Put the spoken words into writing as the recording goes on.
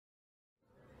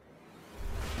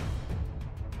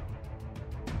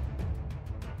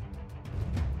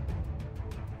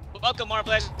Welcome,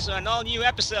 Marbles, to an all-new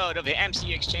episode of the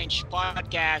MCU Exchange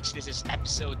Podcast. This is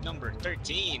episode number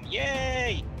 13.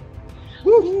 Yay!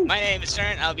 Woohoo! My name is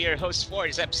Cern. I'll be your host for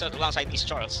this episode alongside these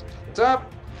Charles What's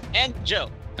up? and Joe.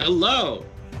 Hello.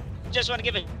 Just want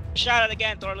to give a shout out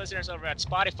again to our listeners over at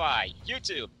Spotify,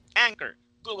 YouTube, Anchor,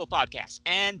 Google Podcasts,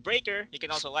 and Breaker. You can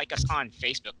also like us on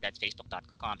Facebook. That's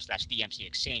facebook.com/DMC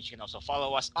Exchange. You can also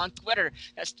follow us on Twitter.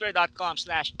 That's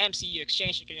twitter.com/MCU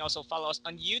Exchange. You can also follow us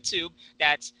on YouTube.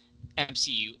 That's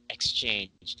MCU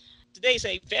Exchange. Today's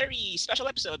a very special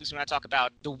episode because we're going to talk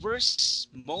about the worst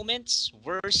moments,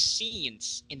 worst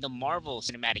scenes in the Marvel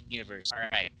Cinematic Universe. All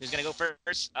right, who's going to go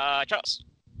first? Charles,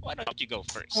 why don't you go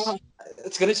first?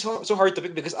 It's gonna be so hard to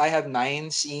pick because I have 9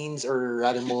 scenes or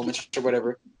rather moments or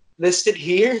whatever listed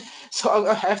here. So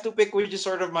I have to pick which is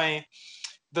sort of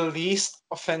the least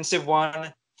offensive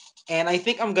one. And I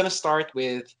think I'm gonna start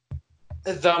with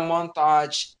the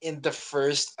montage in the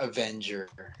first Avenger.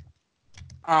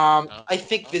 I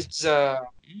think this. I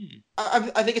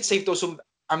think it's safe to assume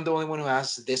I'm the only one who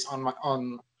has this on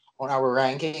our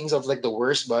rankings of like the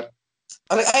worst. But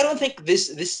I don't think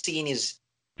this scene is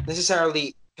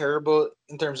necessarily terrible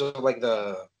in terms of like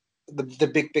the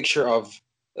big picture of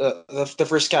the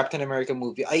first Captain America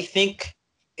movie. I think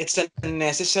it's a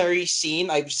necessary scene.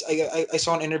 I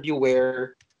saw an interview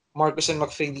where Marcus and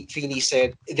McFeely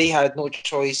said they had no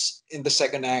choice in the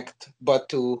second act but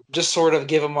to just sort of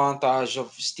give a montage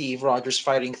of Steve Rogers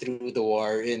fighting through the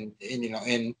war in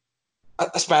a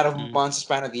span of months, a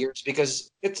span of years,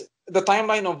 because it's the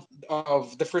timeline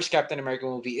of the first Captain America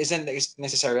movie isn't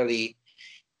necessarily,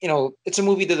 it's a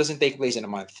movie that doesn't take place in a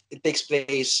month. It takes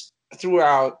place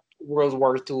throughout World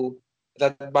War II.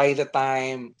 That by the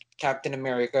time Captain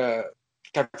America's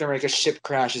ship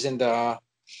crashes in the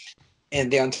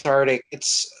Antarctic,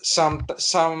 it's some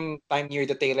time near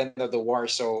the tail end of the war.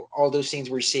 So all those scenes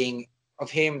we're seeing of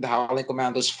him, the Howling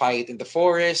Commandos fight in the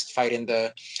forest, fight in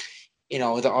the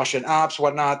the ocean Alps,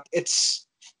 whatnot. It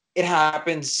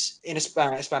happens in a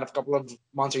span of a couple of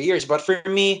months or years. But for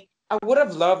me, I would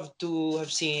have loved to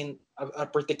have seen a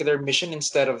particular mission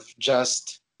instead of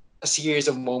just a series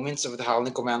of moments of the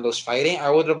Howling Commandos fighting. I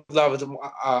would have loved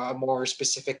a more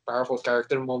specific, powerful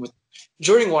character moment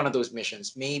during one of those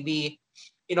missions. Maybe,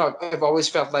 I've always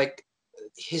felt like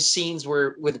his scenes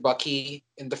were with Bucky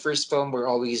in the first film were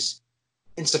always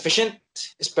insufficient,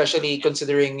 especially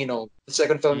considering, the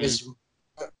second film is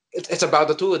it's about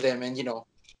the two of them, and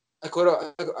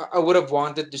I would have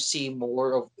wanted to see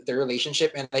more of their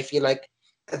relationship, and I feel like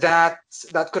that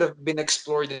could have been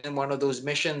explored in one of those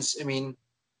missions. I mean,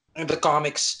 in the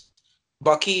comics,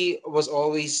 Bucky was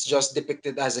always just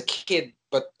depicted as a kid,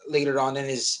 but later on in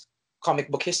his comic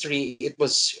book history, it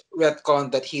was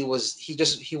retconned that he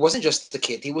wasn't just the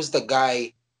kid. He was the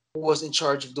guy who was in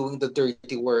charge of doing the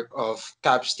dirty work of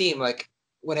Cap's team. Like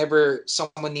whenever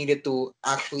someone needed to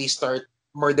actually start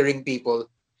murdering people,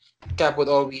 Cap would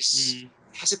always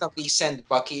hesitantly send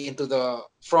Bucky into the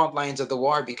front lines of the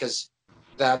war because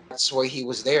that's why he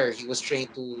was there. He was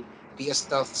trained to be a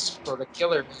stealth sort of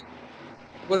killer. It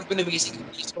would have been amazing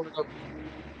if he sort of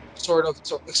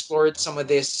explored some of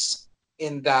this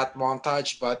in that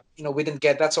montage, but we didn't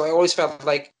get that. So I always felt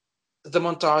like the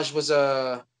montage was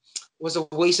a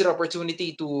wasted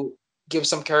opportunity to give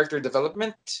some character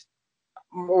development.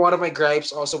 One of my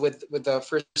gripes also with the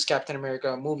first Captain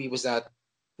America movie was that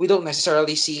we don't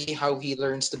necessarily see how he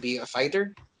learns to be a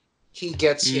fighter. He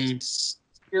gets his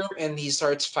serum and he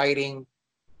starts fighting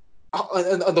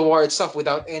on the war itself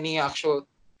without any actual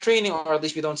training, or at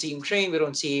least we don't see him train. We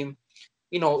don't see him,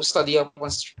 study up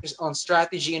on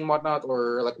strategy and whatnot,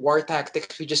 or like war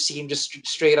tactics. We just see him just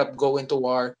straight up go into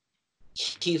war.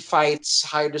 He fights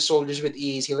Hydra soldiers with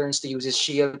ease. He learns to use his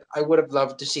shield. I would have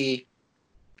loved to see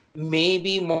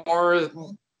maybe more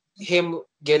him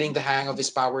getting the hang of his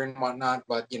power and whatnot,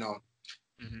 but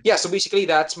yeah. So basically,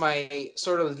 that's my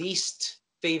sort of least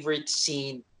favorite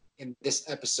scene in this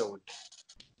episode.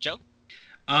 Joe?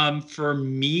 For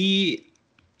me,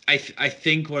 I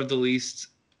think one of the least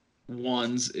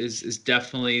ones is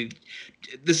definitely,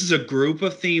 this is a group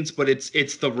of themes, but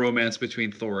it's the romance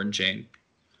between Thor and Jane.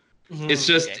 It's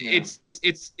just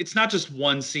it's not just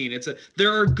one scene.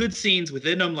 There are good scenes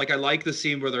within them. Like I like the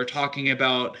scene where they're talking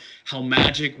about how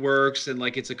magic works and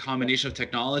like it's a combination of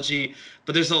technology.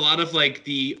 But there's a lot of like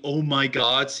the oh my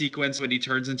god sequence when he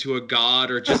turns into a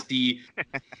god, or just the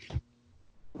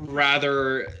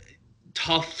rather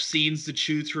tough scenes to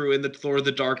chew through in the Thor: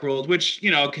 The Dark World, which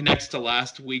connects to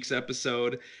last week's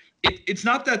episode. It's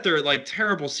not that they're like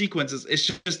terrible sequences. It's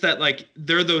just that like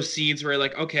they're those scenes where you're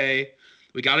like, okay,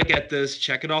 we got to get this,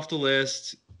 check it off the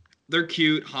list. they're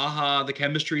cute, haha. The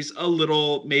chemistry's a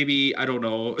little, maybe, I don't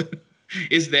know,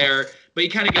 is there, but you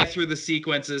kind of get through the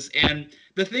sequences. And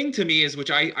the thing to me is,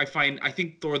 which I find, I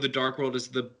think Thor: The Dark World is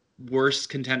the worst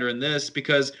contender in this,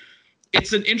 because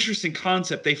it's an interesting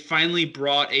concept. They finally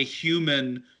brought a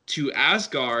human to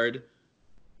Asgard,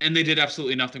 and they did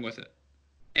absolutely nothing with it.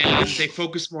 And they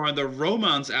focus more on the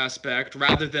romance aspect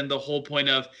rather than the whole point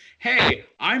of, hey,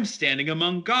 I'm standing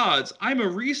among gods. I'm a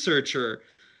researcher.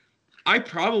 I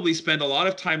probably spend a lot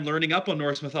of time learning up on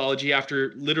Norse mythology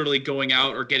after literally going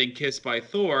out or getting kissed by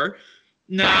Thor.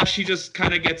 Nah, she just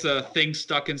kind of gets a thing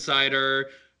stuck inside her,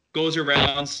 goes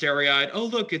around starry-eyed. Oh,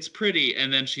 look, it's pretty.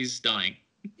 And then she's dying.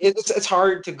 It's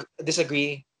hard to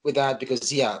disagree with that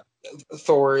because yeah,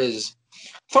 Thor is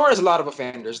Thor has a lot of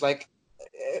offenders. Like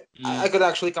I could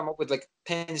actually come up with like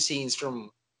 10 scenes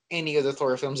from any of the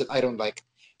Thor films that I don't like.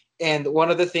 And one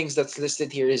of the things that's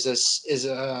listed here is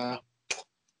what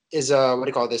do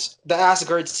you call this? The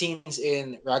Asgard scenes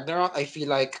in Ragnarok. I feel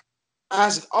like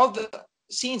as all the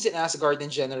scenes in Asgard in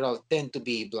general tend to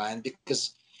be bland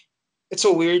because it's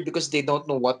so weird because they don't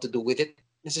know what to do with it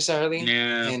necessarily.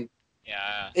 Yeah.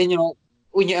 Yeah. And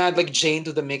when you add like Jane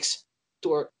to the mix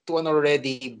to an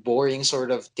already boring sort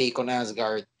of take on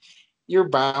Asgard, you're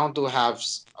bound to have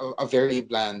a very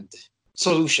bland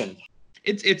solution.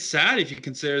 It's sad if you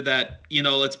consider that,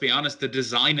 let's be honest, the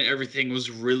design and everything was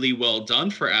really well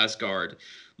done for Asgard.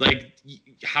 Like,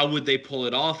 how would they pull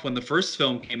it off when the first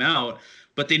film came out?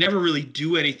 But they never really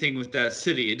do anything with that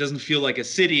city. It doesn't feel like a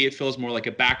city. It feels more like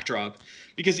a backdrop.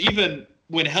 Because even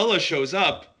when Hela shows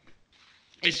up,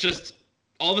 it's just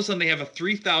all of a sudden they have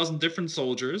 3,000 different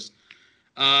soldiers.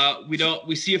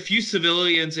 We see a few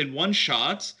civilians in one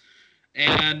shot,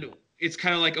 and it's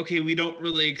kind of like, okay, we don't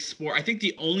really explore. I think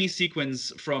the only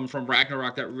sequence from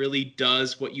Ragnarok that really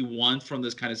does what you want from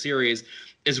this kind of series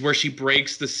is where she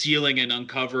breaks the ceiling and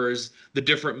uncovers the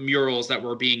different murals that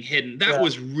were being hidden. That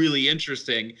was really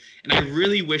interesting, and I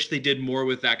really wish they did more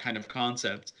with that kind of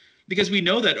concept, because we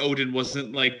know that Odin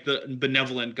wasn't like the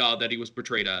benevolent god that he was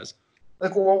portrayed as.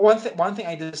 Like one thing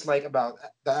I dislike about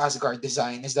the Asgard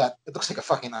design is that it looks like a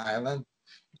fucking island.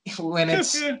 when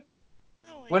it's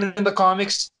when in the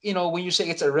comics, when you say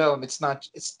it's a realm, it's not.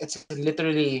 It's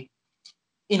literally,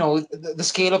 the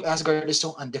scale of Asgard is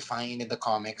so undefined in the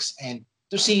comics, and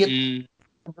to see it in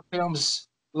the films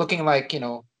looking like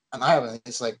an island,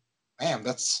 it's like, man,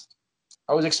 that's.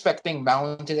 I was expecting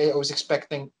mountain. I was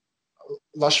expecting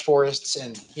lush forests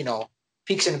and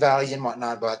peaks and valleys and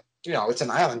whatnot, but it's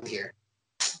an island here.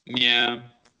 Yeah.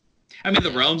 I mean,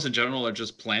 the realms in general are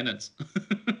just planets.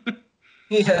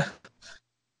 Yeah.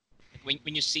 When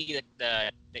you see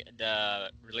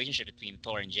the relationship between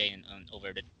Thor and Jane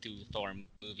over the two Thor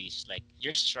movies, like,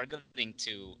 you're struggling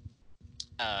to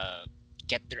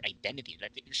get their identity.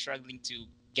 Like, you're struggling to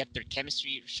get their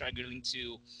chemistry. You're struggling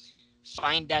to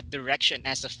find that direction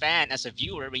as a fan, as a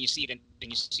viewer, when you see it,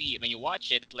 when you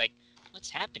watch it, like, what's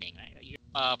happening,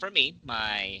 right? For me,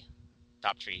 my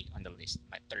top three on the list,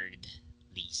 my third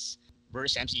least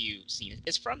worst MCU scene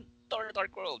is from Thor: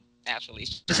 Dark World. Actually,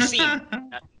 it's just a scene.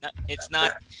 It's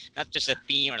not just a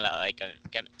theme or like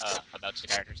about the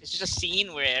characters. It's just a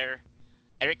scene where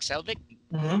Eric Selvig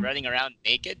running around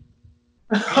naked.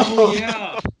 Oh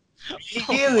yeah.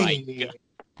 Oh my god.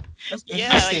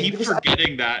 Yeah, I keep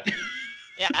forgetting that.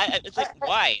 Yeah, it's like,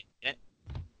 why?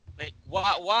 Like,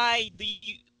 why do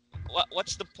you?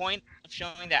 What's the point of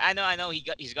showing that? I know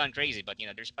he's gone crazy, but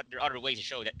there are other ways to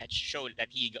show that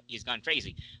he's gone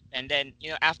crazy. And then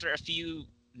after a few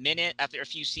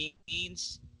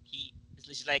scenes,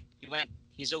 he's like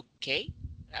he's okay.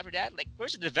 After that, like,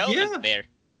 where's the development there?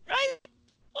 Right?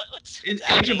 What's In Age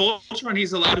happening? of Ultron,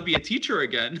 he's allowed to be a teacher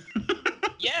again.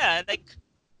 Yeah, like,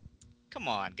 come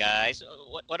on, guys.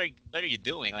 What are you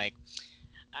doing? Like,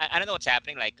 I don't know what's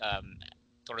happening. Like,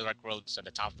 Thor: Dark World's on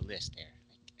the top of the list there.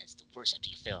 Like, it's the worst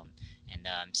MCU film, and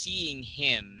seeing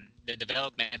him, the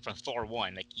development from Thor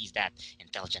 1, like, he's that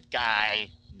intelligent guy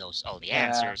who knows all the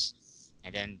answers,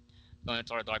 and then going to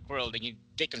Thor: Dark World, and you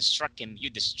deconstruct him, you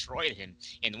destroyed him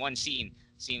in one scene,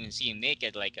 see him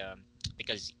naked, like,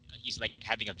 because he's like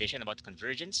having a vision about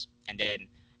convergence, and then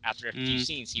after a few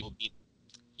scenes, he will be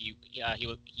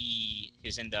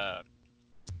he's in the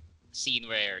scene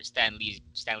where Stanley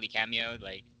cameoed.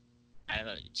 Like, I don't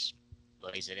know, just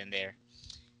lays it in there.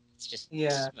 It's just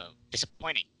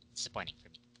disappointing. Disappointing for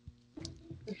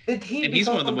me. Did he And he's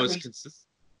one of the become most crazy? consistent.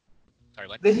 Sorry,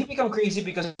 what? Did he become crazy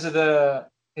because of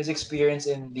his experience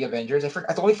in the Avengers? I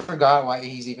totally forgot why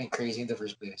he's even crazy in the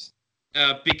first place.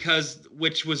 Because,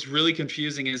 which was really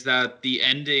confusing, is that the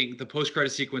ending, the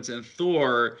post-credit sequence in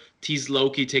Thor, teased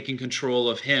Loki taking control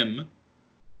of him.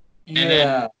 And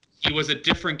then he was a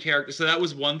different character. So that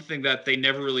was one thing that they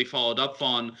never really followed up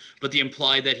on, but they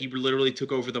implied that he literally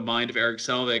took over the mind of Eric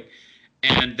Selvig.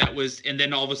 And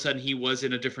then all of a sudden he was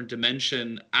in a different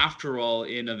dimension after all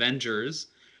in Avengers,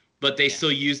 but they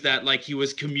still used that like he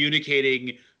was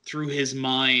communicating through his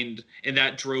mind, and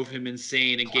that drove him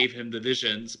insane and gave him the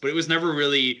visions. But it was never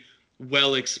really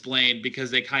well explained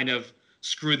because they kind of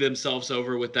screwed themselves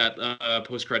over with that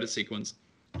post-credit sequence.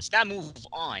 Let's now move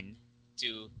on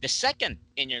to the second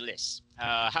in your list.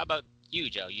 How about you,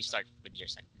 Joe? You start with your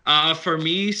second. For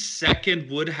me, second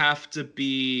would have to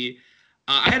be.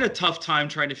 I had a tough time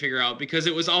trying to figure out because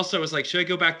it was like, should I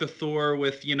go back to Thor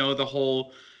with the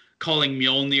whole calling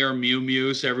Mjolnir Mew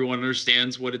Mew so everyone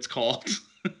understands what it's called?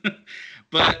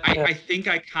 But I think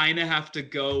I kind of have to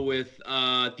go with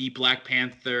the Black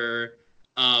Panther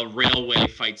railway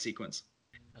fight sequence.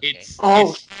 Okay.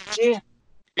 Yeah.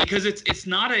 Because it's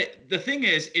not the thing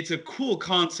is, it's a cool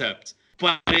concept,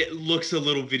 but it looks a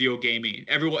little video gamey.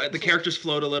 The characters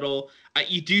float a little.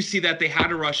 You do see that they had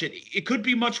to rush it. It could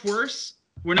be much worse.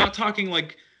 We're not talking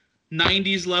like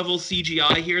 90s level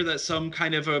CGI here that some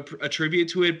kind of attribute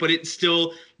to it, but it's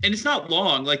still, and it's not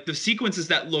long. Like the sequences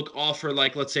that look off are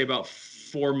like, let's say about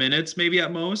 4 minutes maybe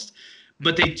at most,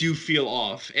 but they do feel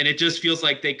off. And it just feels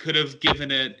like they could have given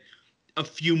it a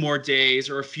few more days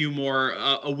or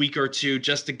a week or two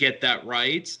just to get that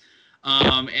right.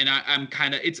 And I'm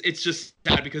kind of, it's just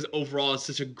sad because overall it's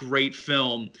such a great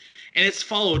film, and it's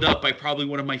followed up by probably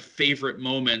one of my favorite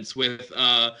moments with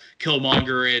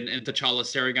Killmonger and T'Challa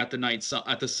staring at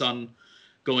the sun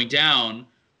going down,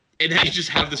 and then you just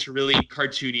have this really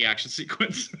cartoony action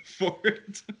sequence for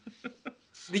it.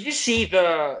 Did you see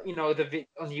the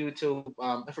on YouTube?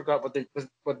 I forgot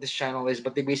what this channel is,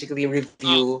 but they basically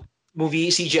review movie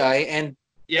CGI and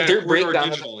their breakdown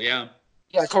digital,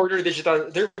 Corridor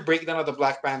Digital. Their breakdown of the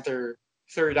Black Panther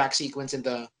third act sequence in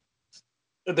the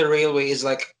railway is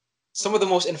like some of the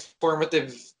most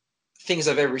informative things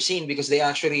I've ever seen, because they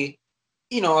actually,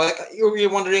 like you're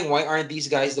wondering why aren't these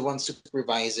guys the ones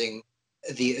supervising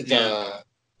the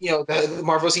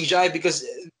Marvel CGI, because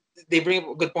they bring up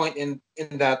a good point in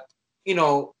that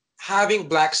having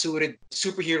black suited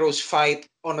superheroes fight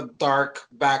on a dark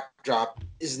backdrop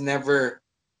is never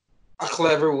a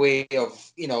clever way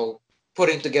of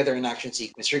putting together an action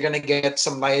sequence. You're gonna get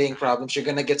some lighting problems. You're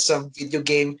gonna get some video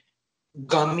game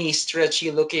gummy, stretchy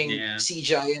looking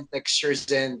CGI and textures.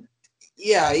 And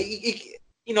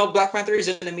Black Panther is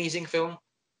an amazing film.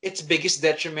 Its biggest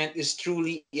detriment is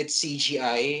truly its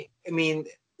CGI. I mean,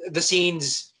 the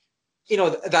scenes,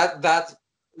 that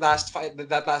last fight,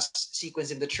 that last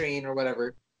sequence in the train or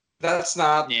whatever, that's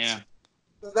not. Yeah.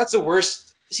 That's the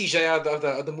worst CGI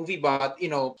of the movie, but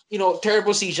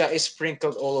terrible CGI is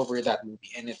sprinkled all over that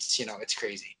movie, and it's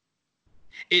crazy.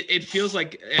 It feels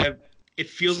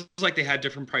like they had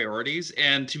different priorities,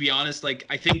 and to be honest, like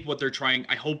I hope what they're trying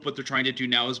to do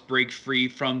now is break free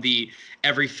from the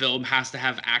every film has to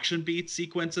have action beat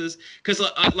sequences, because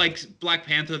like Black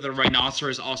Panther, the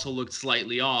rhinoceros also looked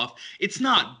slightly off. It's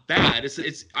not bad.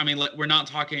 It's I mean, like, we're not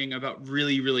talking about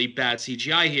really really bad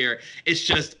CGI here. It's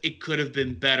just it could have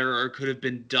been better or could have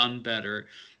been done better.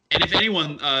 And if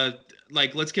anyone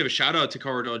let's give a shout out to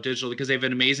Corridor Digital, because they have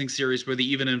an amazing series where they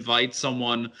even invite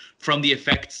someone from the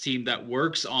effects team that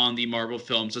works on the Marvel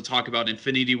films to talk about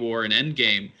Infinity War and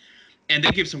Endgame. And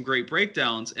they give some great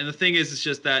breakdowns. And the thing is, it's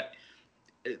just that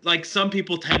like some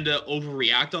people tend to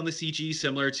overreact on the CG,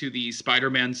 similar to the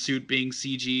Spider-Man suit being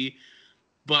CG.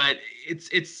 But it's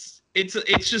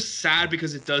just sad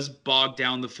because it does bog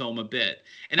down the film a bit.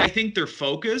 And I think their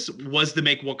focus was to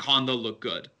make Wakanda look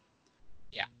good.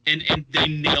 Yeah. And they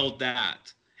nailed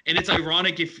that. And it's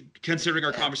ironic, if considering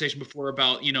our conversation before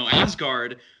about,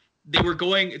 Asgard, they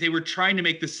were trying to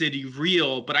make the city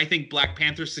real, but I think Black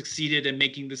Panther succeeded in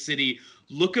making the city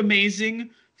look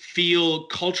amazing, feel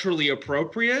culturally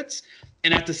appropriate,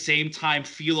 and at the same time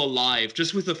feel alive,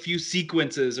 just with a few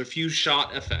sequences or few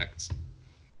shot effects.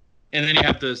 And then you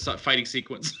have the fighting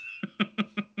sequence.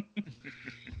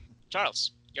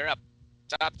 Charles, you're up.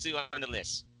 Top 2 on the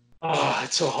list. Oh,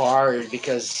 it's so hard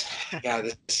because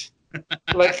this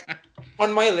like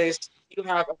on my list you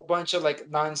have a bunch of like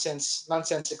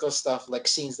nonsensical stuff, like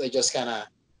scenes that just kind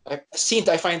of scenes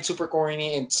I find super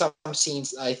corny, and some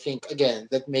scenes I think again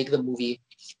that make the movie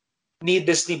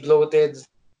needlessly bloated.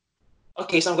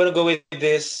 Okay, so I'm gonna go with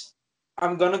this.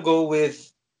 I'm gonna go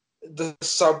with the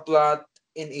subplot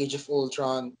in Age of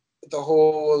Ultron, the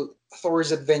whole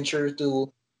Thor's adventure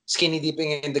to skinny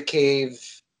dipping in the cave.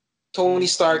 Tony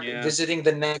Stark visiting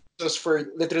the Nexus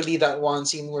for literally that one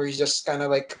scene where he's just kind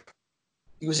of like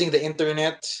using the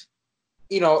internet.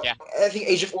 I think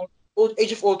Age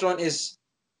of Ultron is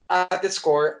at its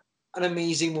core, an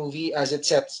amazing movie as it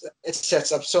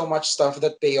sets up so much stuff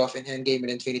that pay off in Endgame and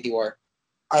Infinity War.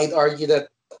 I'd argue that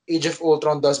Age of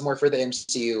Ultron does more for the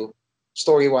MCU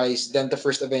story wise than the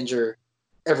first Avenger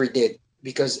ever did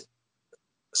because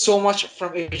so much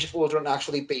from Age of Ultron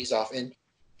actually pays off. In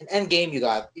Endgame, you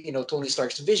got Tony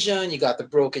Stark's vision, you got the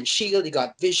broken shield, you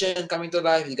got Vision coming to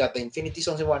life, you got the Infinity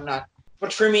Stones and whatnot.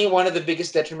 But for me, one of the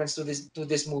biggest detriments to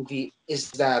this movie is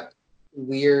that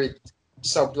weird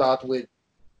subplot with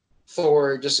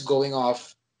Thor just going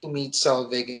off to meet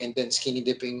Selvig and then skinny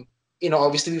dipping.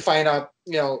 Obviously we find out,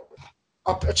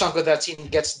 a chunk of that scene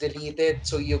gets deleted,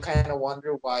 so you kind of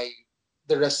wonder why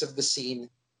the rest of the scene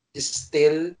is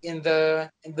still in the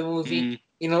movie.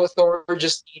 Mm, Thor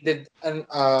just needed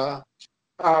a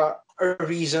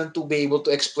reason to be able to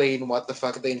explain what the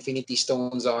fuck the Infinity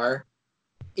Stones are.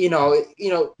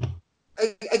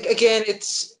 Again, it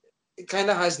kind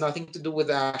of has nothing to do with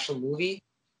the actual movie.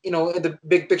 In the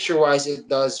big picture wise, it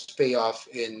does pay off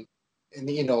in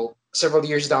several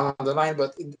years down the line.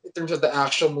 But in terms of the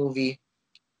actual movie,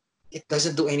 it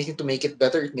doesn't do anything to make it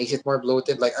better. It makes it more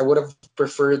bloated. Like I would have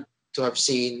preferred to have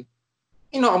seen,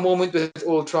 a moment with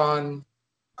Ultron,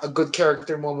 a good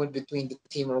character moment between the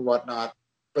team or whatnot.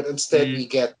 But instead, we mm,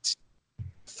 get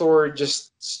Thor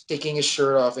just taking his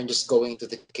shirt off and just going into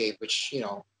the cave, which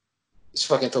is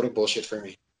fucking total bullshit for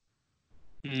me.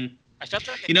 mm. I felt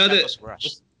like You know that that was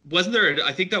rushed. wasn't there?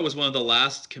 I think that was one of the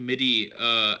last committee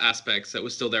aspects that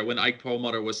was still there when Ike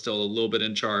Perlmutter was still a little bit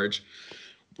in charge,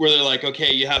 where they're like,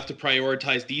 okay, you have to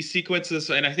prioritize these sequences.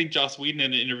 And I think Joss Whedon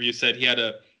in an interview said he had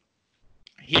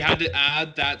to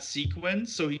add that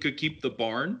sequence so he could keep the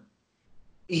barn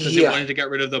because they Yeah, wanted to get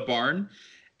rid of the barn.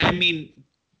 I mean,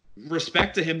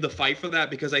 respect to him the fight for that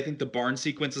because I think the barn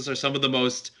sequences are some of the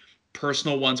most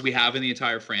personal ones we have in the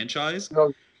entire franchise.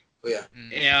 no, yeah,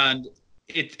 Mm. And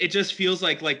it just feels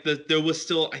like there was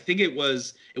still I think it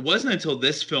wasn't until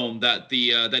this film that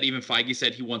the that even Feige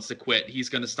said he wants to quit. He's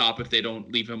going to stop if they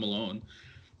don't leave him alone.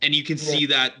 And you can yeah. see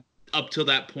that up till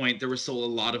that point there was still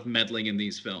a lot of meddling in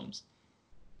these films.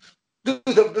 Dude,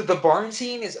 the barn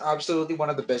scene is absolutely one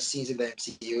of the best scenes in the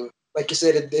MCU. Like you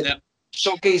said, it Yeah.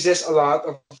 showcases a lot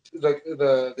of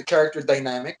the character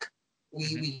dynamic. We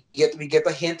Hmm. we get we get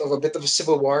a hint of a bit of a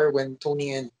civil war when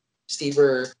Tony and Steve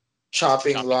are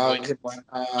chopping Chopping wood. logs and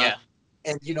whatnot. Yeah.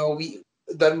 And we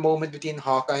that moment between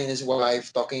Hawkeye and his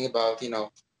wife talking about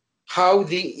how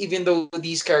even though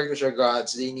these characters are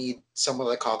gods, they need someone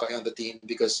like Hawkeye on the team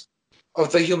because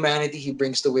of the humanity he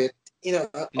brings to it. Yeah.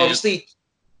 Obviously,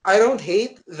 I don't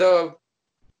hate the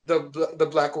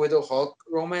Black Widow Hulk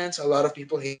romance. A lot of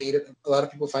people hate it. A lot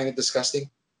of people find it disgusting.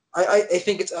 I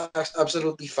think it's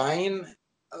absolutely fine.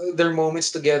 Their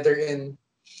moments together in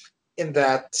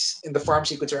the farm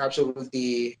sequence are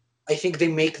absolutely. I think they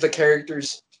make the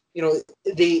characters.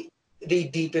 They they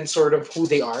deepen sort of who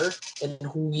they are and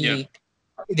who Yeah.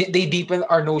 they deepen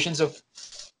our notions of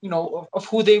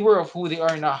who they were, of who they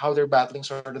are now, how they're battling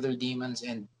sort of their demons.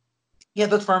 And yeah,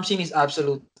 that farm scene is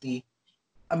absolutely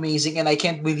amazing, and I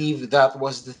can't believe that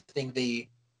was the thing they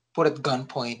put at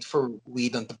gunpoint for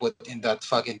Whedon to put in that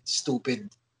fucking stupid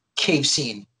cave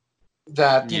scene.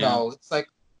 That Yeah. it's like,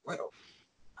 well,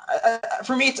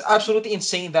 for me, it's absolutely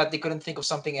insane that they couldn't think of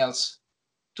something else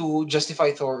to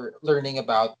justify Thor learning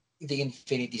about the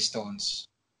Infinity Stones.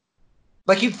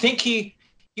 Like you'd think he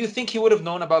would have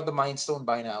known about the Mind Stone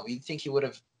by now. You'd think he would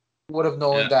have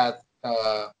known Yeah. that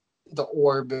the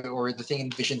orb or the thing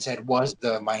in Vision's head was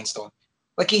the Mind Stone.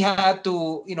 Like he had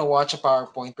to watch a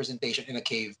PowerPoint presentation in a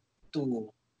cave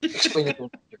to explain it to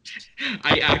him.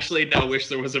 I actually now wish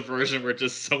there was a version where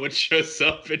just someone shows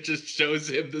up and just shows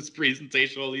him this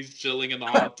presentation while he's chilling in the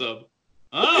hot tub.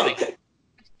 Oh, That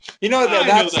I know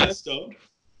that's that stone.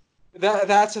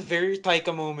 that's a very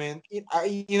Taika moment.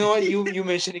 You know what, you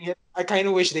mentioning it, I kind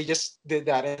of wish they just did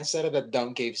that instead of that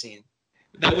dumb cave scene.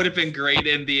 That would have been great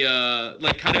in the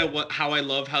like kind of how I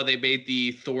love how they made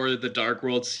the Thor the Dark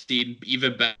World scene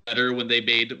even better when they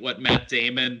made what Matt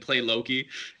Damon play Loki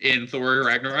in Thor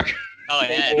Ragnarok Oh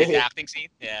yeah, the acting scene.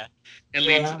 Yeah. and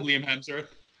Yeah. Liam Hemsworth.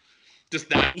 Just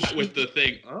that with the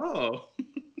thing. Oh.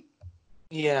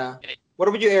 Yeah. Yeah. What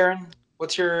about you, Aaron?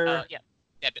 What's your Yeah.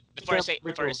 Yeah. what's your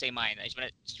Before I ritual? say mine, I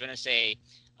just wanna say,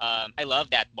 I love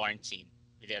that barn scene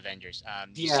with the Avengers.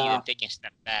 You see them Yeah. taking a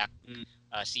step back, Mm.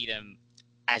 see them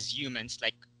as humans,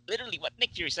 like literally what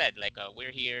Nick Fury said. Like,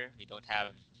 we're here. We don't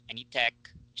have any tech.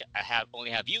 I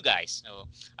only have you guys. So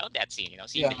I love that scene.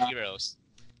 Seeing the Yeah. heroes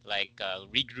like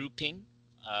regrouping,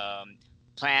 um,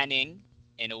 planning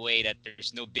in a way that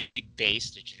there's no big base.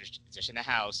 They're just in a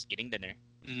house eating dinner.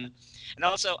 Mm. And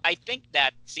also, I think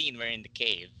that scene where in the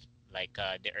cave, like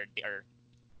they are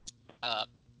uh,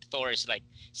 Thor is like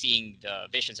seeing the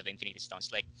visions of Infinity Stones.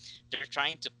 Like they're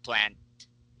trying to plant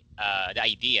the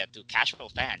idea to casual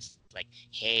fans, like,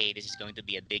 hey, this is going to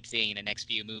be a big thing in the next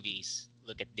few movies.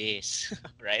 Look at this,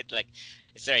 right? Like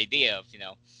it's their idea of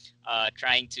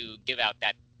trying to give out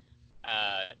that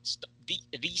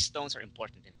these stones are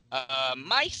important.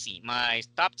 My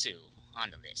top two on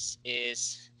the list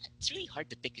is it's really hard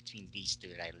to pick between these two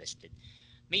that I listed.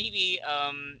 Maybe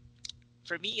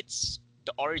for me it's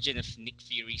the origin of Nick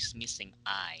Fury's missing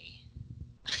eye.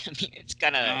 I mean, it's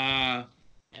kind of Ah,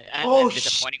 Oh a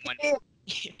disappointing one.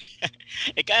 shit!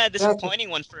 It kind of That's disappointing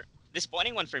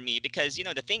one for me because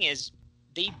the thing is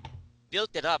they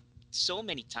built it up so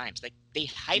many times. Like they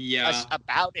hyped us yeah.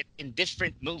 about it in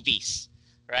different movies,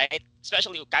 right?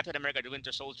 Especially with Captain America: The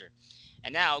Winter Soldier,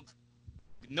 and now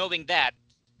knowing that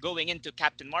going into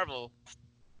Captain Marvel,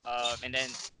 and then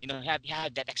you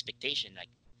have that expectation like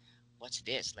what's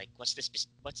this? Like, what's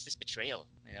this betrayal?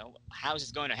 How is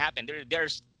this going to happen?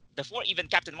 There's before even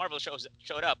Captain Marvel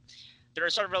showed up. There are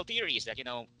several theories that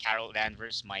Carol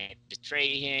Danvers might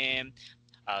betray him.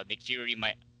 Nick Fury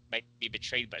might be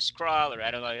betrayed by Skrull, or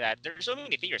I don't know that. There's so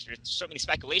many theories. There's so many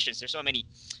speculations. There's so many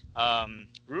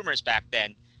rumors back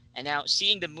then. And now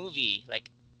seeing the movie, like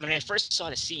when I first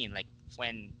saw the scene, like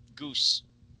when Goose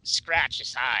scratched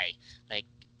his eye, like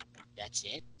that's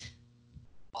it.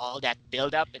 All that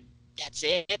build up and that's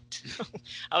it.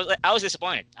 I was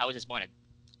disappointed. I was disappointed.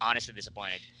 Honestly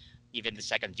disappointed. Even the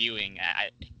second viewing, I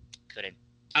couldn't.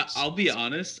 I'll be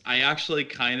honest. I actually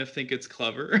kind of think it's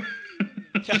clever.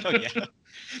 Oh yeah.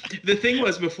 The thing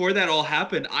was, before that all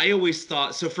happened, I always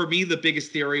thought. So for me, the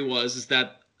biggest theory is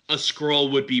that a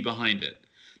Skrull would be behind it.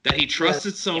 That he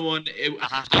trusted someone.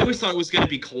 Uh-huh. I always thought it was going to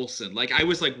be Coulson. Like I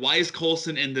was like, why is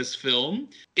Coulson in this film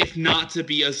if not to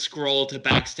be a Skrull to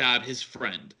backstab his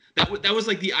friend? That was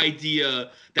like the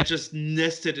idea that just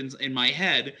nested in my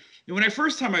head. And when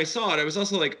first time I saw it, I was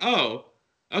also like, oh,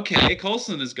 okay,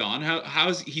 Coulson is gone.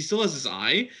 How's he still has his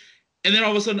eye? And then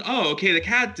all of a sudden, oh, okay, the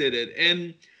cat did it.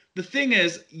 And the thing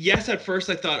is, yes, at first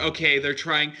I thought, okay, they're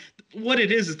trying. What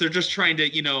it is they're just trying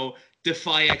to,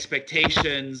 defy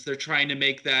expectations. They're trying to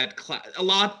make that a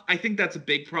lot. I think that's a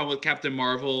big problem with Captain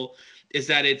Marvel is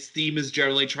that its theme is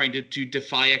generally trying to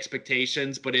defy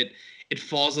expectations, but it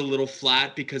falls a little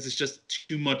flat because it's just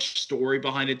too much story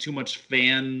behind it, too much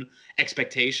fan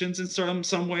expectations in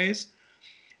some ways.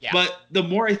 Yeah. But the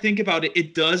more I think about it,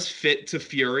 it does fit to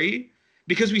Fury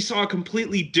because we saw a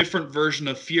completely different version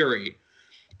of Fury.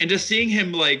 And just seeing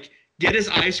him like get his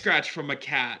eye scratched from a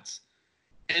cat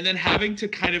and then having to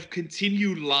kind of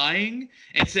continue lying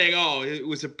and saying, oh, it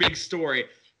was a big story,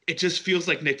 it just feels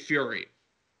like Nick Fury.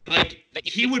 Like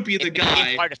he would be the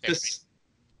guy. Part of it, right?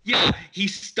 Yeah, he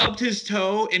stubbed his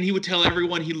toe and he would tell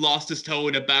everyone he lost his toe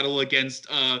in a battle against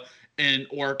an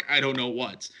orc, I don't know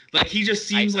what. Like he just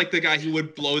seems like the guy who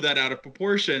would blow that out of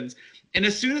proportions. And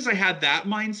as soon as I had that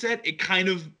mindset, it kind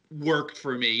of worked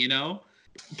for me,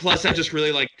 Plus, I just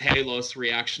really liked Talos'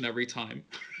 reaction every time.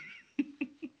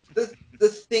 the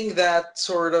thing that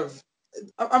sort of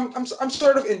I'm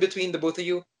sort of in between the both of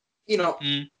you.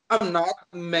 I'm not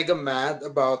mega mad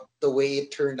about the way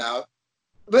it turned out,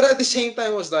 but at the same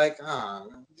time, I was like, I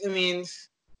mean,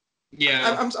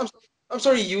 Yeah. I'm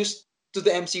sort of used to the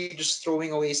MCU just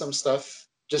throwing away some stuff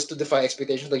just to defy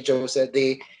expectations. Like Joe said,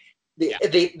 they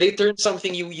turned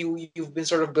something you've been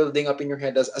sort of building up in your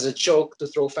head as a joke to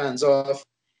throw fans off.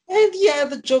 And yeah,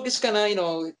 the joke is kind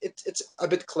of it's a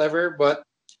bit clever, but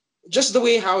just the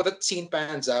way how that scene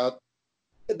pans out,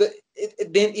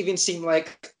 it didn't even seem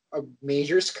like a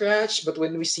major scratch. But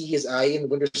when we see his eye in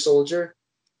Winter Soldier,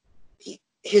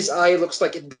 his eye looks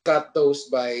like it got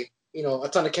dosed by a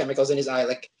ton of chemicals in his eye.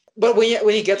 Like, but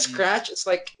when he gets scratched, it's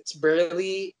like it's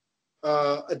barely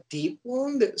a deep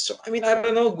wound. So I mean, I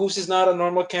don't know. Goose is not a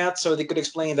normal cat, so they could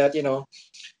explain that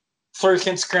Fleur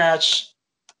can scratch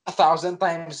 1,000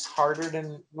 times harder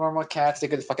than normal cats. They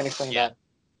could fucking explain that.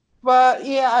 But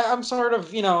yeah, I'm sort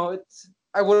of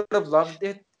I would have loved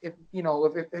it if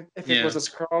it was a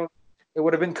Skrull. It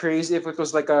would have been crazy if it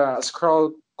was like a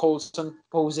Skrull Coulson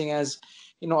posing as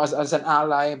as an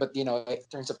ally, but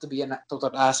it turns out to be a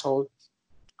total asshole.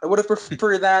 I would have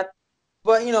preferred that.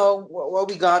 But what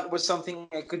we got was something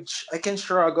I can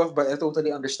shrug off, but I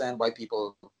totally understand why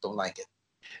people don't like it.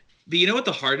 But you know what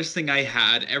the hardest thing I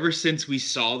had ever since we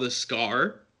saw the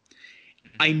scar?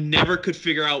 I never could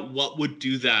figure out what would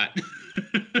do that.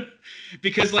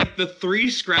 Because like the 3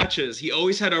 scratches he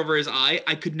always had over his eye,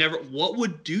 I could never, what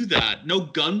would do that? No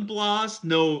gun blast,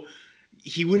 no,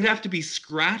 he would have to be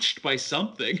scratched by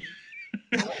something.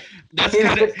 That's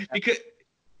kind of, because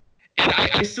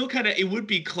And I still kind of, it would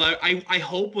be clever. I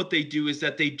hope what they do is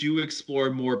that they do explore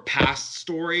more past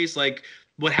stories, like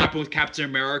what happened with Captain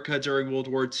America during World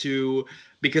War II,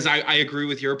 because I agree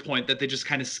with your point that they just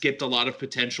kind of skipped a lot of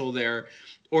potential there.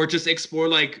 Or just explore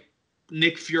like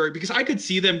Nick Fury, because I could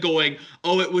see them going,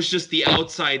 oh, it was just the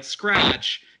outside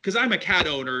scratch. Because I'm a cat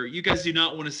owner. You guys do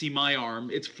not want to see my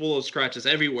arm. It's full of scratches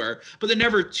everywhere, but they're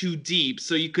never too deep.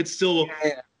 So you could still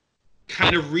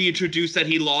kind of reintroduce that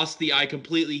he lost the eye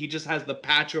completely. He just has the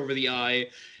patch over the eye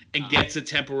and gets it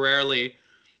temporarily.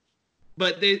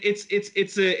 But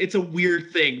it's a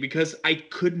weird thing because I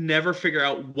could never figure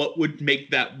out what would make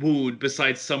that wound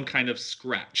besides some kind of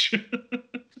scratch.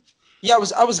 Yeah,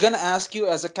 I was gonna ask you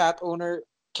as a cat owner,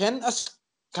 can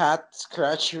cat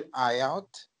scratch your eye out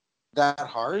that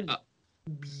hard?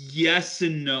 Yes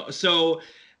and no. So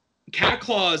cat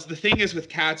claws, the thing is with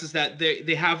cats is that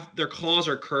they have their claws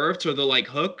are curved, so they're like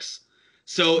hooks.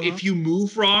 So Mhm. if you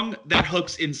move wrong, that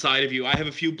hook's inside of you. I have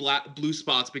a few blue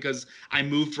spots because I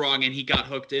moved wrong and he got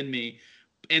hooked in me.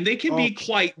 And they can Oh, be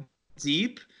quite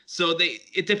deep. So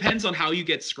it depends on how you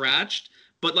get scratched.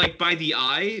 But like by the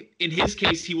eye, in his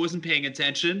case, he wasn't paying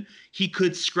attention. He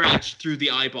could scratch through the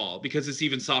eyeball because it's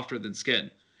even softer than skin.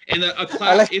 And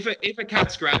I like if a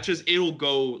cat scratches, it'll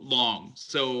go long.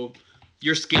 So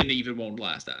your skin even won't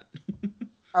last that.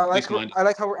 I At like least mine. I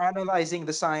like how we're analyzing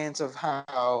the science of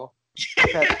how a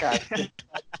pet cat can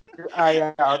scratch your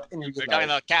eye out in real We're talking life.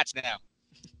 about cats now.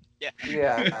 Yeah.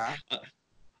 Yeah.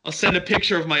 I'll send a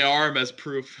picture of my arm as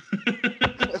proof.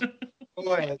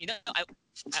 Go ahead.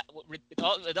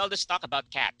 With all this talk about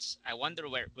cats, I wonder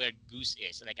where Goose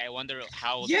is. Like, I wonder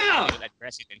how Yeah. they will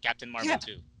address it in Captain Marvel Yeah.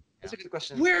 2. That's a good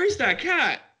question. Where is that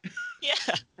cat? Yeah.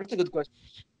 That's a good question.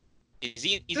 Is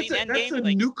he in That's Endgame? a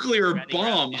Like, nuclear running bomb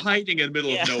around? Yeah. hiding in the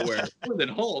middle Yeah. of nowhere. More than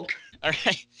Hulk. All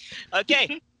right.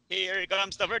 Okay. Here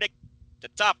comes the verdict. The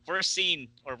top worst scene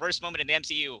or worst moment in the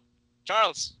MCU.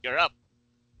 Charles, you're up.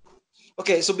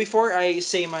 Okay, so before I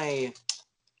say my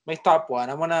top one,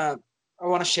 I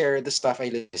wanna share the stuff I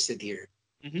listed here.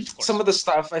 Of Some course. of the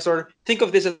stuff I sort of think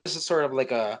of this as a sort of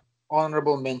like a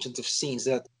honorable mentions of scenes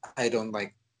that I don't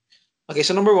like. Okay,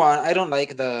 so number one, I don't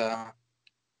like the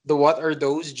what are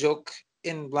those joke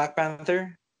in Black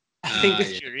Panther. I think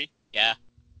Yeah. Shuri. Yeah.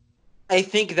 I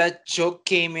think that joke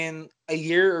came in a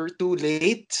year or two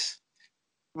late.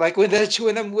 Like when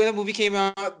the movie came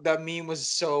out, that meme was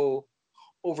so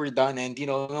overdone, and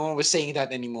no one was saying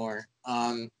that anymore.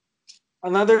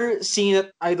 Another scene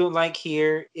that I don't like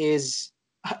here is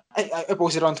I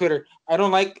posted on Twitter. I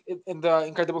don't like it in the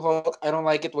Incredible Hulk. I don't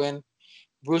like it when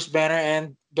Bruce Banner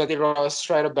and Betty Ross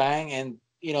try to bang, and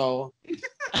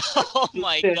Oh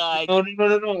my God. no, no,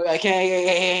 no, no, no, I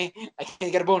can't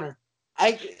get a boner.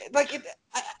 I like it.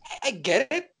 I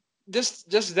get it.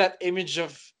 Just that image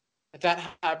of that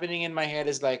happening in my head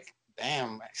is like,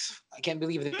 damn, I can't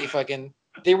believe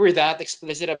they were that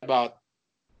explicit about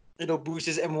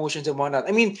Bruce's emotions and whatnot.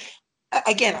 I mean,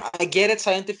 again, I get it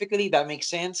scientifically. That makes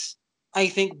sense. I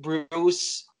think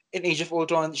Bruce in Age of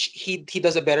Ultron, he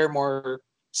does a better, more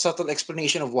subtle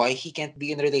explanation of why he can't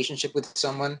be in a relationship with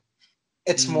someone.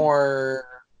 It's Mm.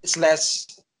 more, it's less.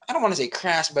 I don't want to say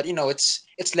crass, but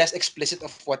it's less explicit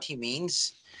of what he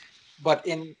means. But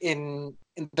in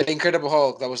the Incredible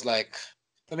Hulk,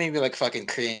 that made me like fucking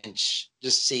cringe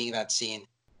just seeing that scene.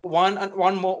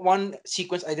 One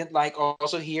sequence I didn't like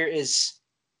also here is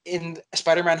in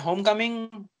Spider-Man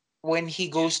Homecoming when he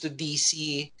goes to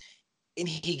DC and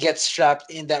he gets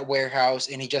trapped in that warehouse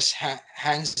and he just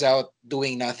hangs out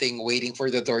doing nothing, waiting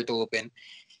for the door to open.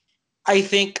 I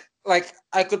think like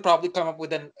I could probably come up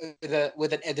with an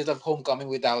edit of Homecoming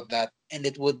without that, and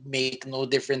it would make no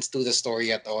difference to the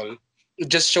story at all. It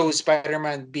just shows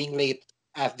Spider-Man being late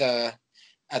at the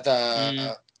at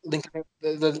Mm.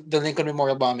 the the Lincoln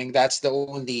Memorial bombing. That's the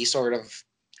only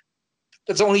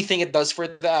thing it does for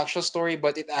the actual story,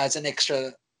 but it adds an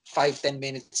extra 5-10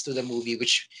 minutes to the movie,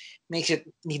 which makes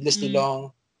it needlessly Mm.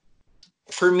 long.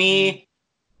 For Mm. me,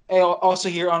 also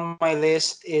here on my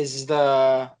list is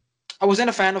I wasn't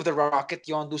a fan of the Rocket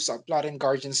Yondu subplot in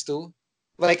Guardians 2.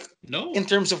 Like in No.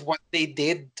 terms of what they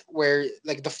did, where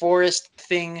like the forest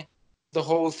thing, the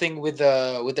whole thing with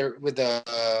the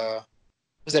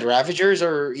was it Ravagers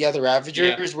or yeah the Yeah.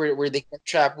 Ravagers where they get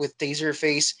trapped with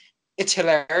Taserface. It's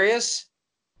hilarious,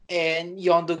 and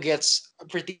Yondo gets a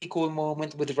pretty cool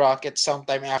moment with Rocket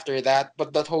sometime after that.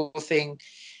 But that whole thing,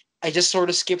 I just sort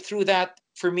of skipped through that.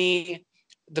 For me,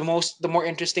 the more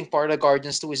interesting part of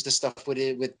Guardians 2 is the stuff with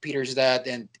Peter's dad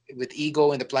and with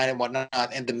Ego and the planet and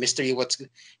whatnot, and the mystery what's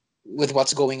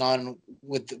going on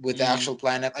with the Mm. actual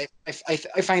planet.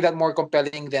 I find that more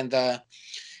compelling than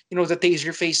the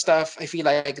taser face stuff. I feel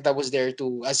like that was there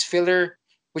too as filler,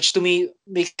 which to me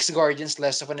makes Guardians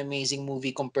less of an amazing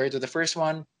movie compared to the first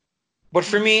one. But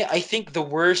for me, I think the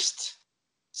worst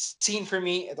scene for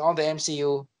me on the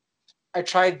MCU, I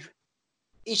tried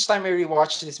each time I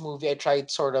rewatched this movie, I tried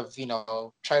sort of,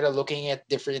 try to looking at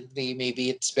differently. Maybe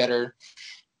it's better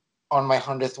on my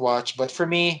 100th watch. But for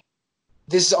me,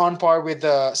 this is on par with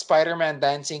the Spider-Man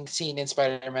dancing scene in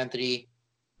Spider-Man 3.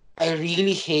 I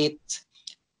really hate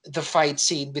the fight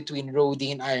scene between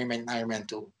Rhodey and Iron Man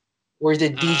 2, where the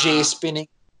DJ is Ah, spinning,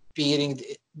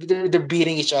 they're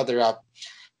beating each other up.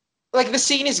 Like the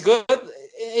scene is good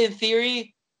in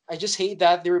theory. I just hate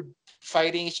that they're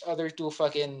fighting each other to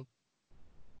fucking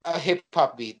a hip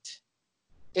hop beat.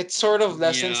 It sort of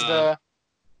lessens yeah,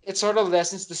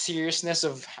 the seriousness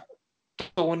of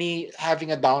Tony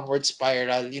having a downward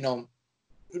spiral.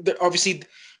 Obviously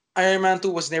Iron Man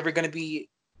 2 was never going to be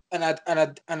an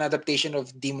adaptation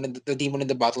of the Demon in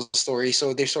the Bottle story,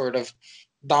 so they're sort of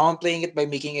downplaying it by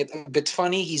making it a bit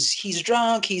funny. He's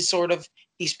drunk, he's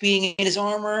peeing in his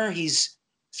armor, he's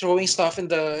throwing stuff in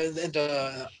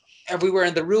the everywhere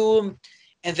in the room,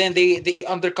 and then they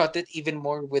undercut it even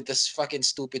more with this fucking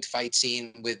stupid fight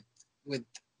scene with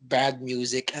bad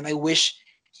music. And I wish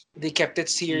they kept it mm,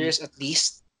 serious at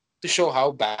least to show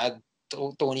how bad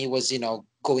Tony was,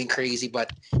 going crazy.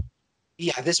 But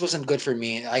yeah, this wasn't good for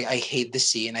me. I hate the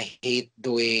scene. I hate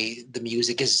the way the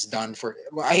music is done for.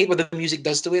 Well, I hate what the music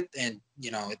does to it, and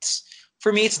it's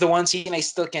for me. It's the one scene I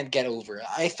still can't get over.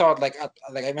 I thought, like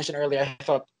I mentioned earlier, I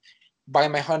thought by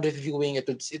my 100th viewing it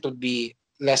would be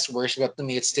less worse, but to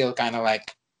me it's still kind of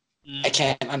like I mm.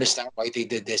 can't understand why they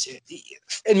did this.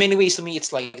 In many ways, to me,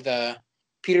 it's like the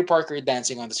Peter Parker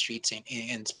dancing on the streets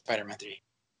in Spider-Man 3.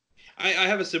 I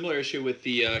have a similar issue with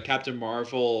the Captain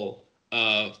Marvel,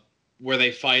 where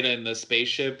they fight in the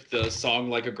spaceship. The song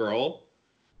 "Like a Girl."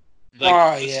 Like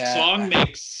Oh the yeah, song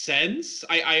makes sense.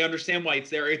 I understand why it's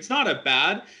there. It's not a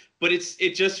bad, but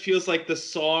it just feels like the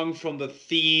song from the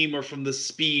theme or from the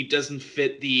speed doesn't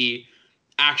fit the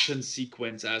action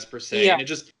sequence as per se, yeah. and it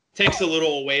just takes a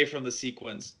little away from the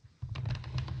sequence.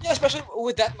 Yeah, especially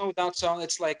with that No Doubt song,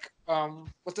 it's like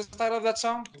what's the title of that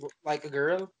song? Like a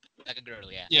girl. Like a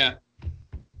girl, yeah. Yeah,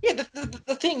 Yeah,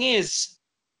 the thing is,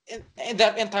 in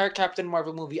that entire Captain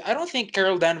Marvel movie, I don't think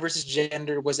Carol Danvers'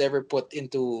 gender was ever put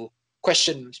into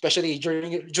question, especially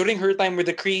during her time with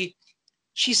the Kree.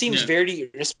 She seems yeah,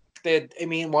 very respected. I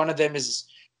mean, one of them is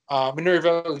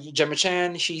Minerva Gemma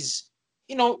Chan.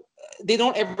 They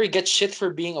don't ever get shit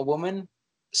for being a woman.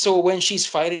 So when she's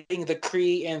fighting the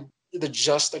Kree and the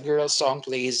Just a Girl song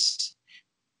plays,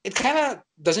 it kind of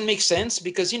doesn't make sense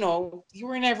because you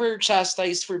were never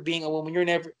chastised for being a woman.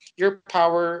 Your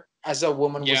power as a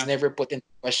woman was yeah. never put into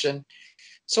question.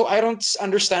 So I don't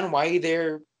understand why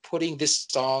they're putting this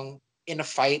song in a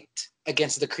fight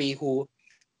against the Kree, who,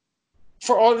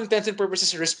 for all intents and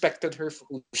purposes, respected her for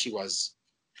who she was.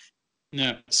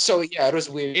 Yeah. So yeah, it was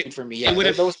weird for It me. Yeah, it would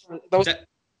have those. that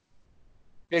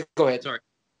Yeah, go ahead. sorry.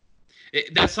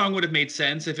 That song would have made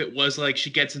sense if it was like she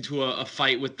gets into a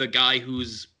fight with the guy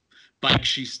whose bike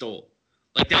she stole.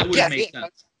 Like that would have Yeah, made yeah,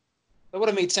 sense. that would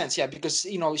have made sense. Yeah, because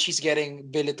she's getting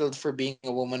belittled for being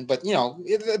a woman, but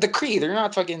the Kree, they're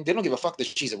not fucking. They don't give a fuck that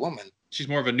she's a woman. She's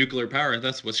more of a nuclear power.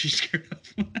 That's what she's scared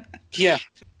of. Yeah.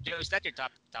 Joe, is that your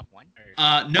top one?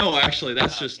 Or No, actually,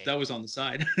 that's oh, just okay. that was on the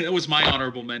side. That was my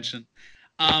honorable mention.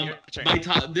 Your turn. My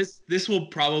top. This will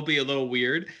probably be a little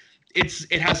weird.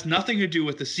 It has nothing to do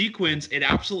with the sequence. It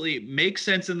absolutely makes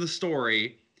sense in the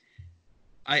story.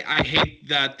 I hate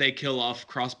that they kill off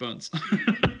Crossbones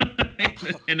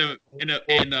in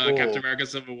Captain Oh, America: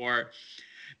 Civil War,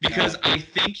 because I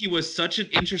think he was such an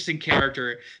interesting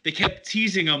character. They kept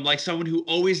teasing him like someone who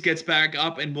always gets back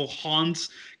up and will haunt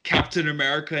Captain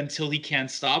America until he can't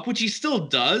stop, which he still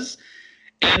does.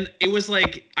 And it was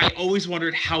like I always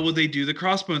wondered how would they do the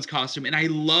Crossbones costume, and I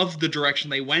loved the direction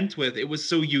they went with. It was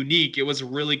so unique. It was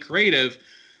really creative,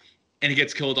 and he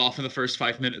gets killed off in the first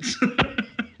 5 minutes.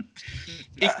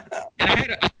 it,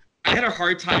 and I had a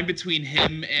hard time between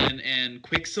him and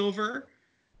Quicksilver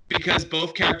because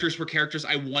both characters were characters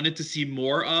I wanted to see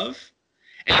more of.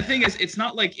 And the thing is, it's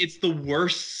not like it's the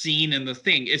worst scene in the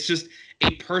thing. It's just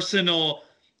a personal.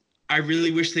 I really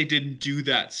wish they didn't do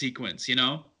that sequence, you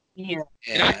know. yeah.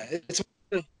 And I,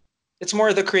 Yeah. It's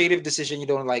more the creative decision. You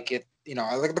don't like it. Like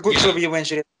the yeah, Quicksilver you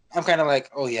mentioned. I'm kind of like,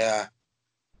 oh yeah,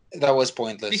 that was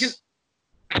because pointless.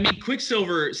 I mean,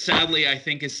 Quicksilver, sadly, I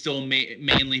think is still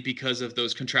mainly because of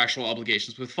those contractual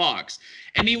obligations with Fox.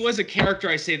 And he was a character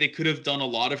I say they could have done a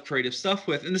lot of creative stuff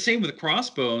with. And the same with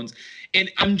Crossbones.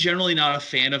 And I'm generally not a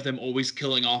fan of them always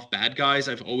killing off bad guys.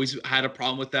 I've always had a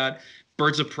problem with that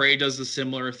Birds of Prey does a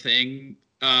similar thing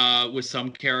with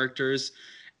some characters.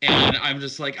 And I'm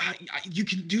just like, you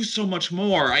can do so much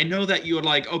more. I know that you're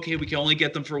like, okay, we can only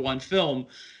get them for one film.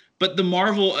 But the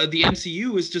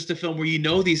MCU is just a film where you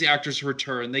know these actors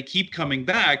return. They keep coming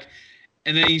back.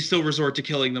 And then you still resort to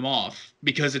killing them off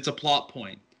because it's a plot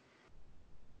point.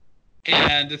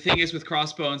 And the thing is with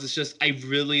Crossbones, it's just I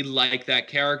really like that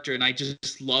character, and I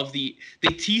just love they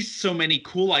teased so many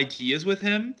cool ideas with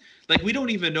him. Like we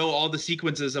don't even know all the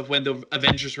sequences of when the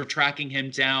Avengers were tracking him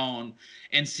down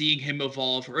and seeing him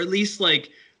evolve, or at least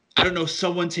like I don't know,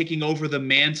 someone taking over the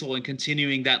mantle and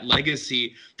continuing that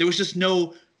legacy. There was just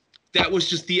no that was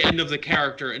just the end of the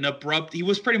character, an abrupt he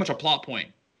was pretty much a plot point,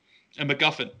 a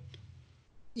MacGuffin.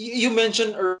 You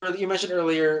mentioned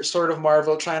earlier sort of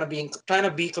Marvel trying to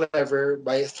be clever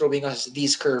by throwing us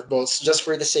these curveballs just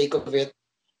for the sake of it.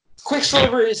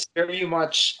 Quicksilver is very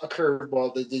much a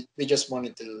curveball that they just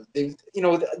wanted to.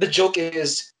 The joke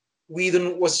is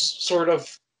Whedon was sort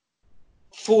of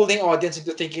fooling audience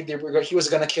into thinking he was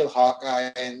gonna kill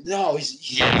Hawkeye, and no,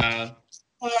 Yeah.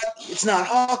 what? It's not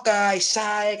Hawkeye.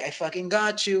 Psych! I fucking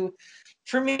got you.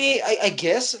 For me, I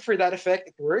guess for that effect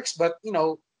it works, but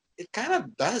it kind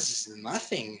of does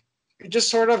nothing. It just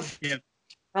sort of Yeah.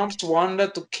 prompts Wanda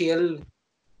to kill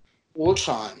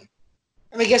Ultron,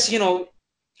 and I guess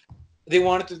they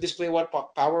wanted to display what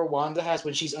power Wanda has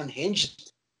when she's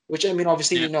unhinged. Which I mean,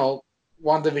 obviously, Yeah.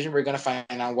 WandaVision, we're gonna find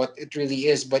out what it really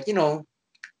is. But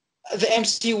the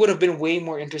MCU would have been way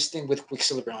more interesting with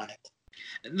Quicksilver on it.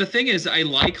 The thing is, I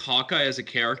like Hawkeye as a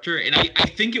character, and I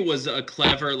think it was a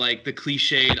clever, like the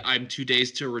cliched "I'm 2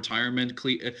 days to retirement,"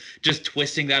 just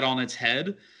twisting that on its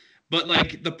head. But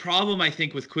like the problem I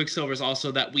think with Quicksilver is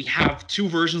also that we have two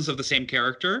versions of the same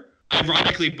character.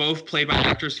 Ironically, both played by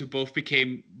actors who both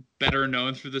became better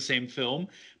known through the same film.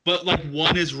 But like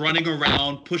one is running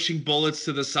around pushing bullets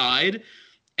to the side,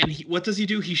 and what does he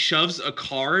do? He shoves a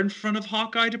car in front of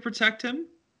Hawkeye to protect him.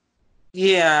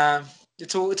 Yeah,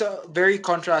 it's a very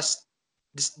contrast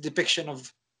depiction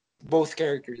of both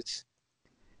characters.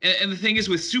 And the thing is,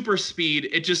 with super speed,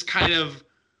 it just kind of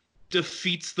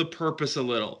defeats the purpose a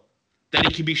little. That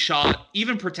he can be shot,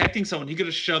 even protecting someone, he could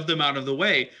have shoved them out of the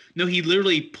way. No, he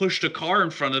literally pushed a car in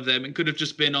front of them and could have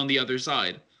just been on the other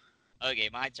side. Okay,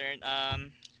 my turn.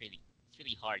 It's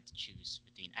really hard to choose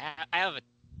between. I have a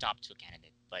top two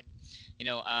candidate, but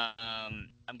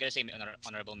I'm gonna say my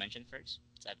honorable mention first.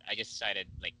 So I just decided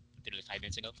like literally 5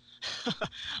 minutes ago.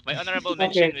 My honorable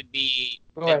mention Okay, would be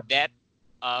go the ahead. death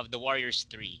of the Warriors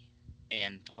 3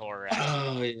 in Thor Ragnarok.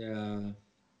 Oh yeah.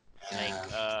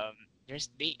 Like Yeah.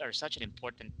 they are such an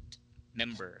important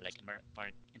member, like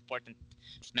important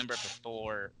member of the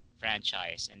Thor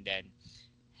franchise, and then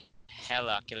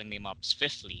Hela killing them up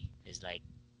swiftly is like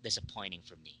disappointing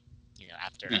for me.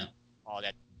 After Yeah. all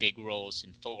that big roles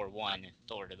in Thor 1 and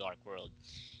Thor the Dark World,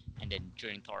 and then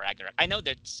during Thor Ragnarok. I know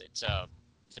that it's a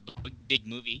big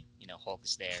movie. Hulk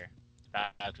is there,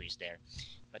 Valkyrie is there,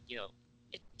 but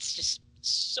it's just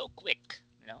so quick.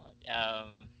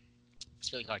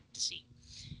 It's really hard to see.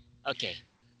 Okay,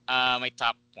 my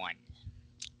top one.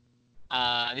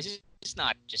 This is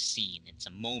not just scene; it's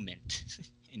a moment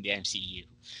in the MCU.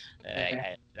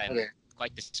 Okay. I'm Okay.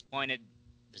 quite disappointed.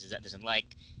 Doesn't like.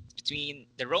 It's between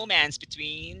the romance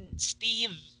between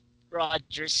Steve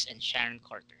Rogers and Sharon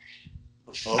Carter.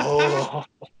 Oh. Oh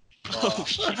Oh.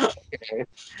 shit! Okay.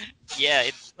 Yeah,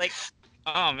 it's like,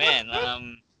 oh man,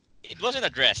 it wasn't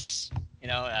addressed,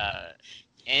 and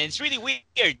it's really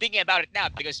weird thinking about it now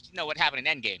because you know what happened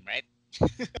in Endgame, right?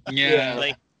 Yeah. Yeah.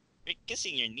 Like, you're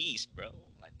kissing your niece, bro.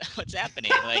 What's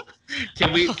happening? Like,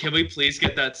 Can we please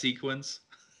get that sequence?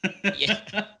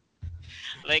 yeah,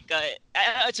 like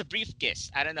it's a brief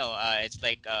kiss. I don't know. It's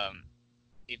like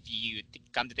if you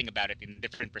come to think about it in a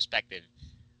different perspective,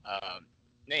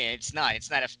 no, it's not. It's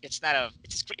not a. It's not a.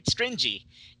 It's cringy.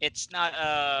 It's not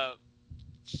a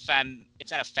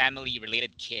It's not a family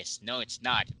related kiss. No, it's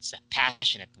not. It's a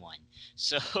passionate one.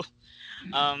 So,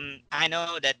 I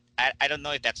know that I don't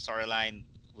know if that storyline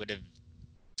would have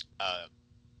uh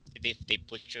if they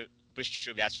push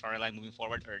through that storyline moving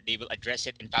forward, or they will address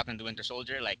it in Falcon and the Winter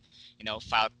Soldier. Like,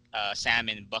 Sam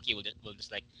and Bucky will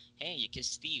just like, hey, you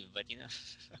kissed Steve, but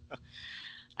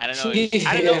I don't know if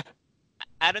I don't know Yeah.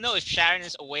 I don't know if Sharon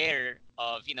is aware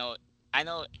of, I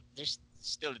know there's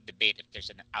still a debate if there's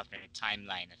an alternate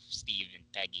timeline of Steve and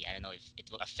Peggy. I don't know if it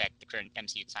will affect the current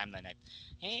MCU timeline. That,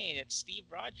 hey, that's Steve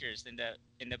Rogers in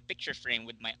the picture frame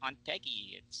with my aunt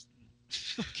Peggy. It's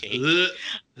okay.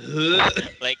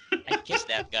 Like, I kissed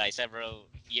that guy several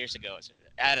years ago. So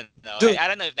I don't know. I, Dude. I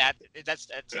don't know if that's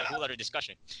a whole other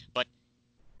discussion. But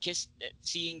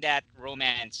seeing that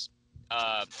romance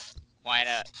uh,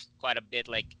 quite a bit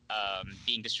like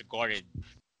being disregarded.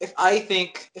 If I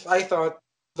thought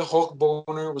the Hulk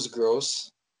boner was gross,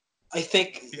 I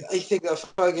think the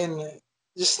fucking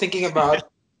just thinking about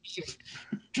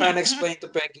trying to explain to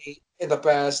Peggy in the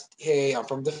past, hey, I'm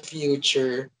from the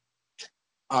future.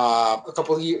 A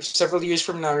couple of years, several years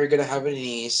from now, you're gonna have a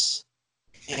niece,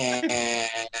 and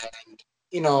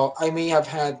I may have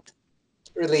had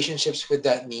relationships with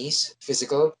that niece,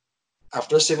 physical.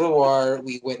 After Civil War,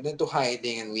 we went into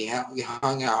hiding and we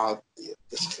hung out.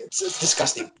 It's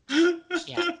disgusting.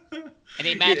 Yeah. And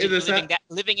Yeah, imagine that's not-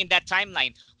 living in that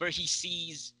timeline where he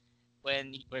sees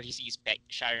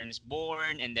Sharon's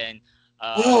born, and then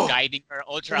Oh, guiding her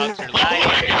all throughout her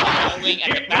life, yeah. knowing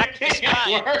at the back of his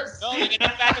mind, Worse. knowing at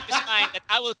the back of his mind that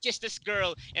I will kiss this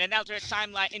girl in an alternate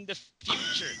timeline in the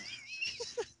future,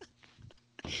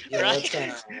 Yeah, right?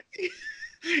 that's kind of.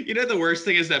 You know, the worst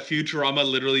thing is that Futurama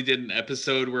literally did an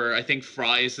episode where I think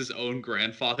Fry is his own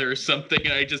grandfather or something,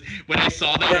 and when I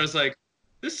saw that, I was like,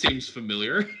 this seems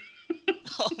familiar.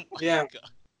 Oh my Yeah. god.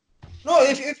 No,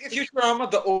 if Futurama,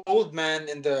 the old man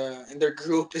in their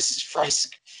group is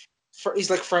he's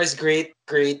like Fry's great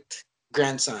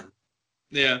grandson.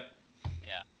 Yeah.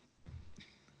 Yeah.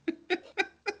 So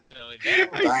there,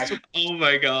 That's Oh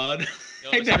my god.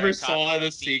 I those are never our top saw three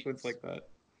a sequence scenes. like that.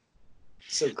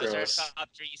 so Those are our gross. top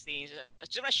three scenes.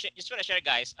 Just wanna share,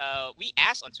 guys. We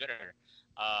asked on Twitter,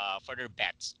 for their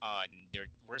bets on their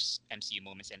worst MCU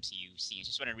moments, MCU scenes.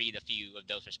 Just wanna read a few of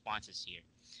those responses here.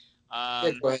 Yeah,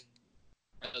 Um, go ahead.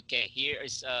 okay, here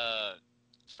is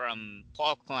from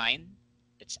Paul Klein.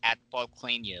 It's at Paul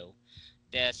Kleinyo.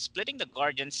 The splitting the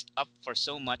Guardians up for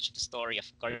so much of the story of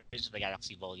Guardians of the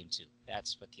Galaxy Volume 2.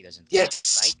 That's what he doesn't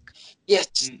Yes, like.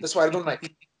 yes. That's why I don't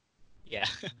like. Yeah.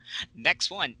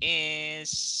 Next one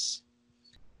is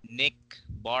Nick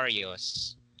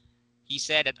Barrios. He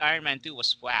said that Iron Man 2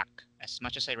 was whack. As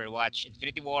much as I rewatch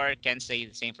Infinity War, can't say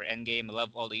the same for Endgame. I love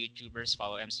all the YouTubers,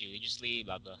 follow MCU religiously,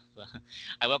 blah blah blah.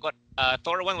 I walk out,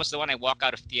 Thor 1 was the one I walk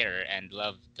out of theater and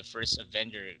loved the first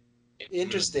Avenger. It ruined me.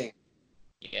 Interesting.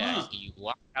 Yeah, Huh. he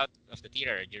walked out of the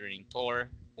theater during Thor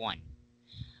 1.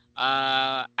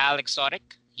 Alex Sodic,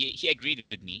 he agreed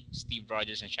with me. Steve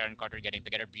Rogers and Sharon Carter getting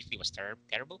together briefly was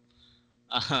terrible.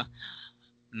 Uh,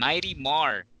 Mighty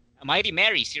Mar, Mighty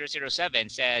Mary 007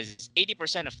 says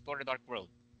 80% of Thor: The Dark World.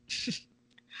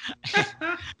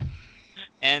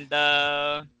 And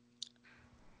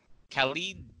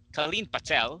Khalid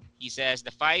Patel, he says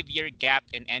the 5-year gap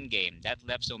in Endgame that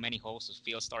left so many holes to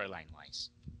fill storyline wise.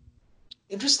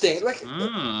 Interesting. Like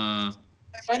Ah.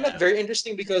 I find that very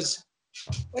interesting because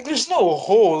like there's no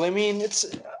hole. I mean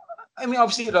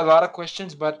obviously there are a lot of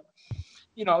questions, but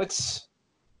it's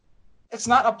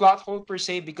not a plot hole per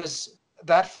se because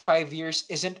that 5 years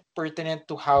isn't pertinent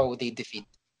to how they defeat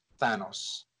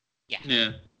Thanos.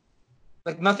 Yeah.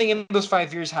 Like nothing in those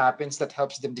 5 years happens that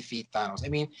helps them defeat Thanos. I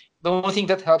mean, the only thing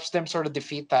that helps them sort of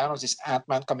defeat Thanos is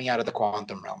Ant-Man coming out of the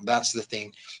quantum realm. That's the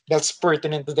thing that's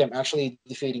pertinent to them actually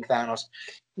defeating Thanos.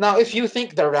 Now, if you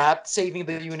think the rat saving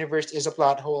the universe is a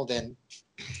plot hole, then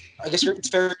I guess it's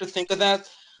fair to think of that.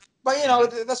 But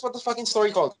that's what the fucking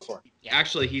story called for. Yeah.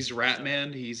 Actually, he's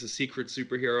Ratman. He's a secret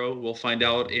superhero. We'll find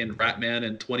out in Ratman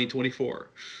in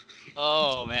 2024.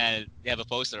 Oh man, they have a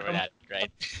poster for that,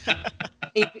 right?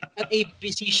 An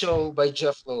ABC show by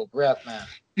Jeff Loeb, Ratman.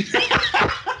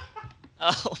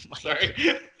 Oh my. Sorry.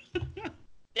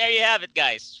 There you have it,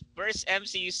 guys. First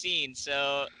MCU scene.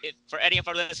 So, for any of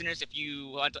our listeners, if you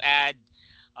want to add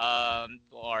to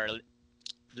our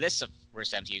list of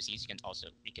worst MCU scenes, you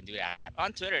can do that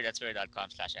on Twitter. That's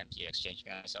twitter.com/MCU Exchange.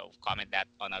 You can also comment that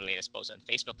on our latest post on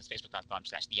Facebook. That's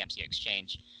facebook.com/TheMCU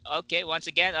Exchange. Okay, once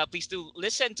again, please do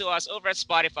listen to us over at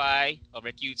Spotify, over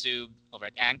at YouTube, over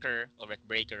at Anchor, over at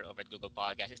Breaker, over at Google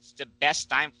Podcasts. It's the best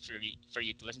time for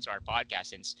you to listen to our podcast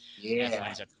since Yeah.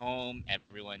 everyone's at home,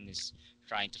 everyone is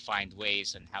trying to find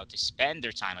ways on how to spend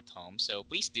their time at home. So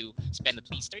please do spend at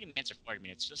least 30 minutes or 40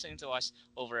 minutes listening to us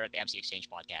over at the MC Exchange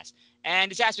Podcast.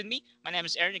 And this has been me. My name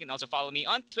is Aaron. You can also follow me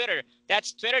on Twitter.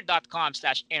 That's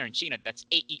twitter.com/AaronChino. That's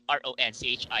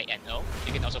AeronChino.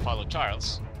 You can also follow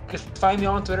Charles. You can find me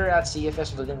on Twitter at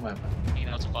CFS Villanueva. You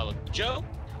can also follow Joe.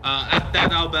 At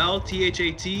that Albel,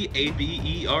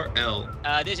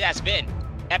 ThatAberl. This has been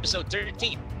episode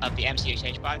 13 of the MC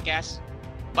Exchange Podcast.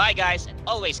 Bye, guys, and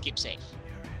always keep safe.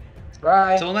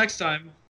 Bye. Until next time.